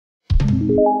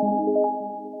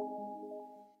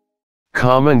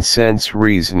Common sense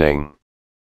reasoning.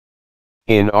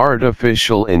 In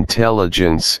artificial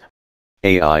intelligence,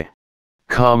 AI,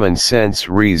 common sense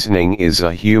reasoning is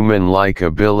a human-like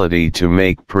ability to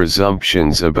make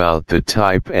presumptions about the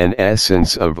type and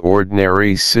essence of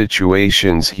ordinary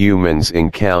situations humans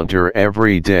encounter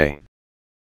every day.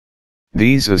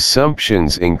 These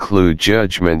assumptions include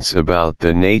judgments about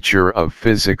the nature of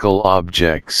physical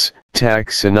objects,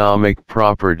 taxonomic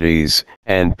properties,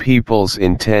 and people's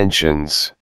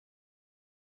intentions.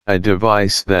 A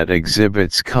device that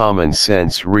exhibits common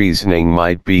sense reasoning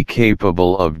might be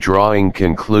capable of drawing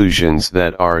conclusions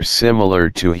that are similar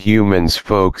to humans'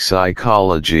 folk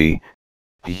psychology,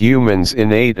 humans'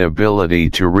 innate ability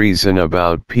to reason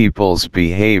about people's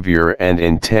behavior and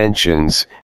intentions,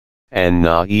 and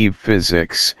naive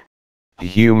physics,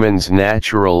 humans'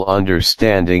 natural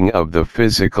understanding of the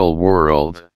physical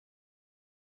world.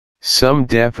 Some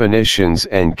definitions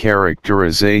and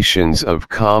characterizations of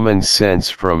common sense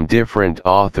from different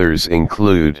authors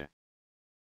include: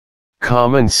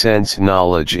 common sense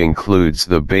knowledge includes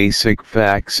the basic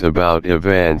facts about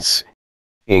events,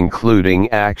 including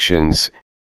actions,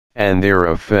 and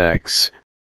their effects,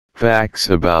 facts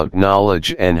about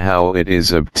knowledge and how it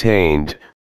is obtained,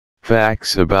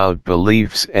 facts about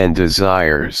beliefs and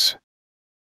desires.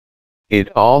 It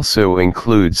also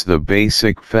includes the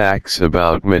basic facts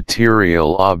about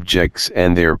material objects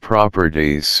and their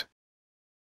properties.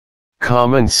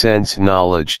 Common sense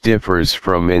knowledge differs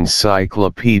from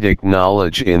encyclopedic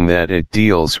knowledge in that it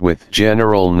deals with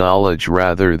general knowledge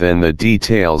rather than the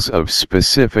details of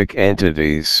specific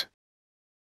entities.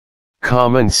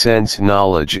 Common sense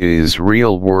knowledge is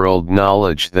real-world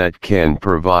knowledge that can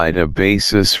provide a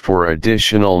basis for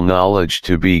additional knowledge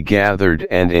to be gathered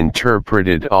and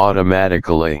interpreted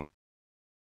automatically.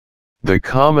 The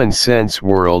common sense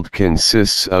world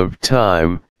consists of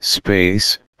time,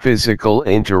 space, physical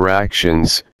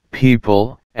interactions,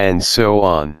 people, and so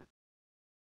on.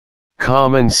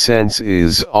 Common sense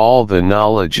is all the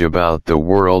knowledge about the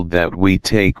world that we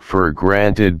take for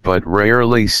granted but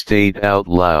rarely state out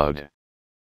loud.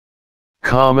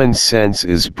 Common sense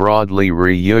is broadly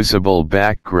reusable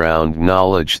background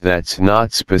knowledge that's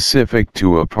not specific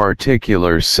to a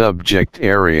particular subject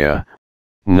area,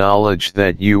 knowledge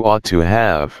that you ought to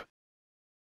have.